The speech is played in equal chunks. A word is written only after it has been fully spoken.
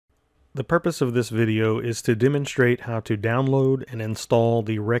The purpose of this video is to demonstrate how to download and install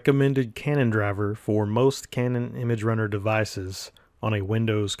the recommended Canon driver for most Canon Image Runner devices on a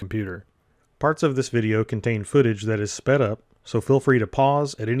Windows computer. Parts of this video contain footage that is sped up, so feel free to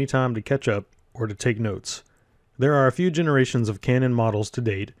pause at any time to catch up or to take notes. There are a few generations of Canon models to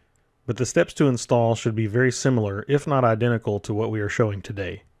date, but the steps to install should be very similar, if not identical, to what we are showing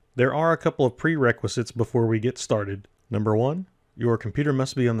today. There are a couple of prerequisites before we get started. Number 1, your computer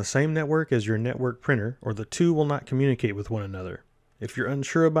must be on the same network as your network printer, or the two will not communicate with one another. If you're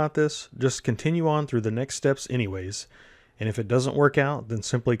unsure about this, just continue on through the next steps anyways, and if it doesn't work out, then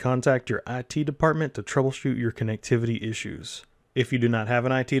simply contact your IT department to troubleshoot your connectivity issues. If you do not have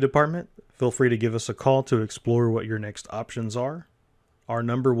an IT department, feel free to give us a call to explore what your next options are. Our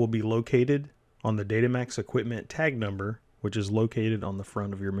number will be located on the Datamax equipment tag number, which is located on the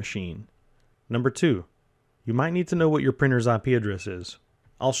front of your machine. Number 2, you might need to know what your printer's IP address is.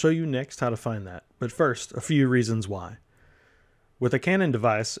 I'll show you next how to find that, but first, a few reasons why. With a Canon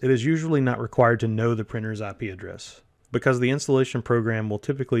device, it is usually not required to know the printer's IP address, because the installation program will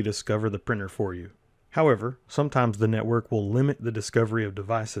typically discover the printer for you. However, sometimes the network will limit the discovery of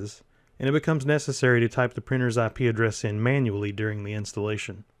devices, and it becomes necessary to type the printer's IP address in manually during the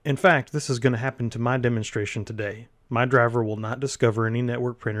installation. In fact, this is going to happen to my demonstration today. My driver will not discover any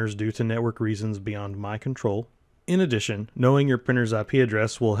network printers due to network reasons beyond my control. In addition, knowing your printer's IP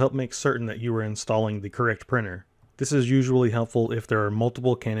address will help make certain that you are installing the correct printer. This is usually helpful if there are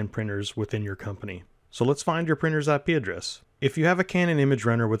multiple Canon printers within your company. So let's find your printer's IP address. If you have a Canon image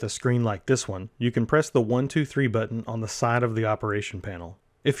runner with a screen like this one, you can press the 1, 2, 3 button on the side of the operation panel.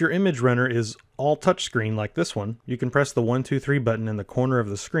 If your image runner is all touchscreen like this one, you can press the 1, 2, 3 button in the corner of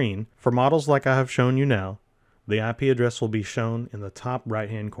the screen. For models like I have shown you now, the IP address will be shown in the top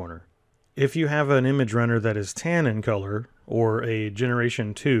right-hand corner. If you have an image runner that is tan in color, or a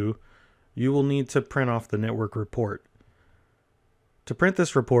Generation 2, you will need to print off the network report. To print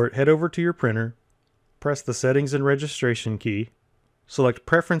this report, head over to your printer, press the Settings and Registration key, select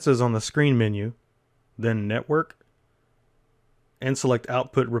Preferences on the screen menu, then Network, and select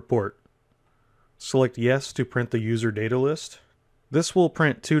Output Report. Select Yes to print the user data list. This will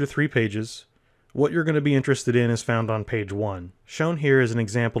print 2 to 3 pages. What you're going to be interested in is found on page 1. Shown here is an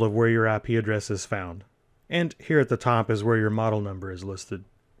example of where your IP address is found. And here at the top is where your model number is listed.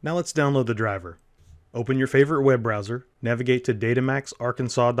 Now let's download the driver. Open your favorite web browser, navigate to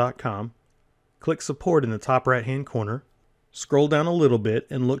datamaxarkansas.com, click Support in the top right-hand corner, scroll down a little bit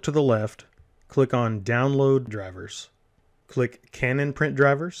and look to the left, click on Download Drivers. Click Canon Print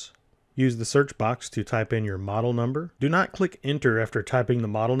Drivers. Use the search box to type in your model number. Do not click Enter after typing the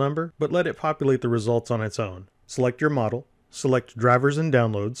model number, but let it populate the results on its own. Select your model, select Drivers and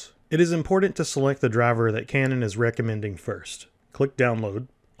Downloads. It is important to select the driver that Canon is recommending first. Click Download.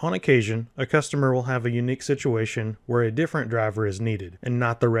 On occasion, a customer will have a unique situation where a different driver is needed and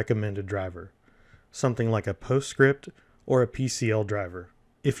not the recommended driver. Something like a PostScript or a PCL driver.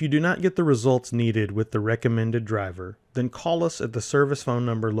 If you do not get the results needed with the recommended driver, then call us at the service phone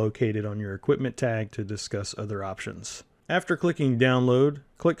number located on your equipment tag to discuss other options. After clicking Download,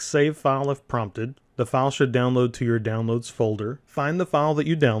 click Save File if prompted. The file should download to your Downloads folder. Find the file that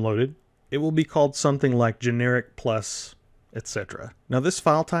you downloaded. It will be called something like Generic Plus, etc. Now this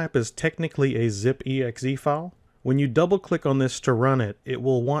file type is technically a zip.exe file. When you double click on this to run it, it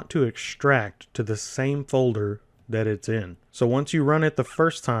will want to extract to the same folder that it's in. So once you run it the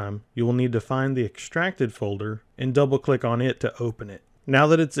first time, you will need to find the extracted folder and double click on it to open it. Now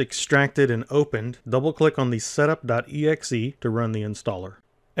that it's extracted and opened, double click on the setup.exe to run the installer.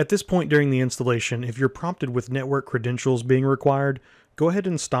 At this point during the installation, if you're prompted with network credentials being required, go ahead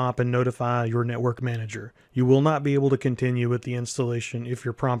and stop and notify your network manager. You will not be able to continue with the installation if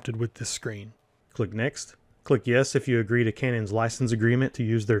you're prompted with this screen. Click Next. Click Yes if you agree to Canon's license agreement to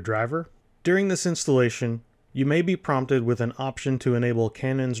use their driver. During this installation, you may be prompted with an option to enable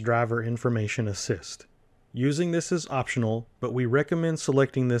Canon's Driver Information Assist. Using this is optional, but we recommend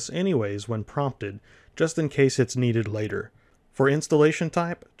selecting this anyways when prompted, just in case it's needed later. For installation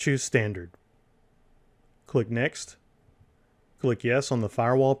type, choose Standard. Click Next. Click Yes on the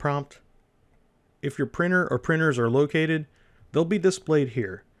firewall prompt. If your printer or printers are located, they'll be displayed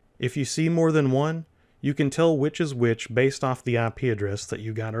here. If you see more than one, you can tell which is which based off the IP address that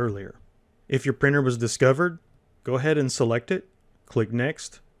you got earlier. If your printer was discovered, go ahead and select it, click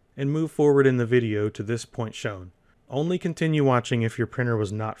Next, and move forward in the video to this point shown. Only continue watching if your printer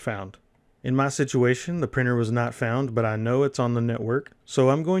was not found. In my situation, the printer was not found, but I know it's on the network, so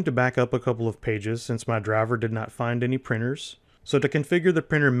I'm going to back up a couple of pages since my driver did not find any printers. So to configure the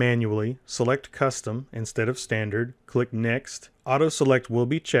printer manually, select Custom instead of Standard, click Next, Auto Select will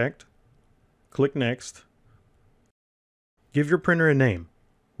be checked, Click Next. Give your printer a name.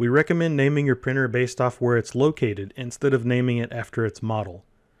 We recommend naming your printer based off where it's located instead of naming it after its model.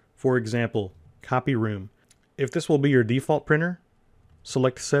 For example, copy room. If this will be your default printer,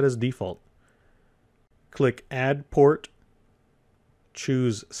 select Set as Default. Click Add Port.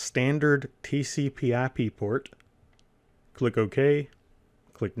 Choose Standard TCP/IP port. Click OK.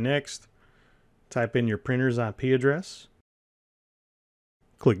 Click Next. Type in your printer's IP address.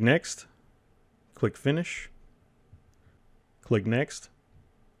 Click Next. Click Finish. Click Next.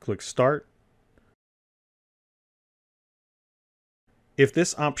 Click Start. If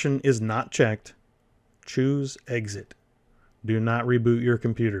this option is not checked, choose Exit. Do not reboot your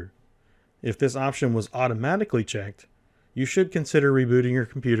computer. If this option was automatically checked, you should consider rebooting your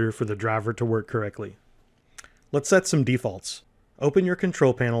computer for the driver to work correctly. Let's set some defaults. Open your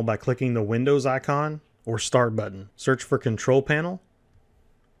control panel by clicking the Windows icon or Start button. Search for Control Panel.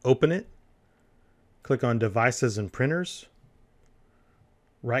 Open it. Click on Devices and Printers.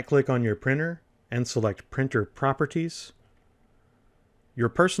 Right-click on your printer and select Printer Properties. Your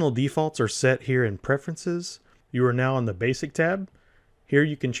personal defaults are set here in Preferences. You are now on the Basic tab. Here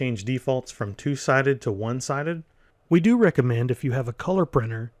you can change defaults from two-sided to one-sided. We do recommend, if you have a color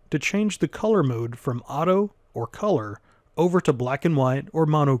printer, to change the color mode from auto or color over to black and white or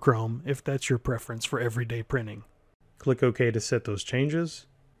monochrome if that's your preference for everyday printing. Click OK to set those changes.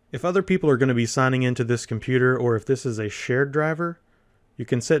 If other people are going to be signing into this computer, or if this is a shared driver, you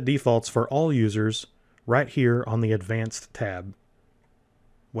can set defaults for all users right here on the Advanced tab.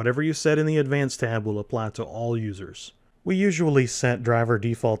 Whatever you set in the Advanced tab will apply to all users. We usually set driver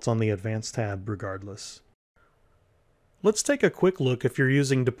defaults on the Advanced tab regardless. Let's take a quick look if you're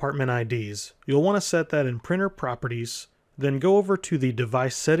using department IDs. You'll want to set that in Printer Properties, then go over to the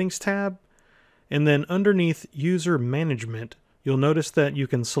Device Settings tab, and then underneath User Management, you'll notice that you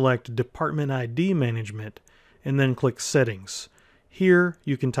can select Department ID Management, and then click Settings. Here,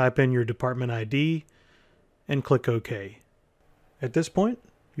 you can type in your department ID, and click OK. At this point,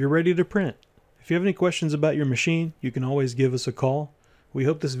 you're ready to print. If you have any questions about your machine, you can always give us a call. We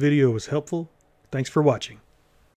hope this video was helpful. Thanks for watching.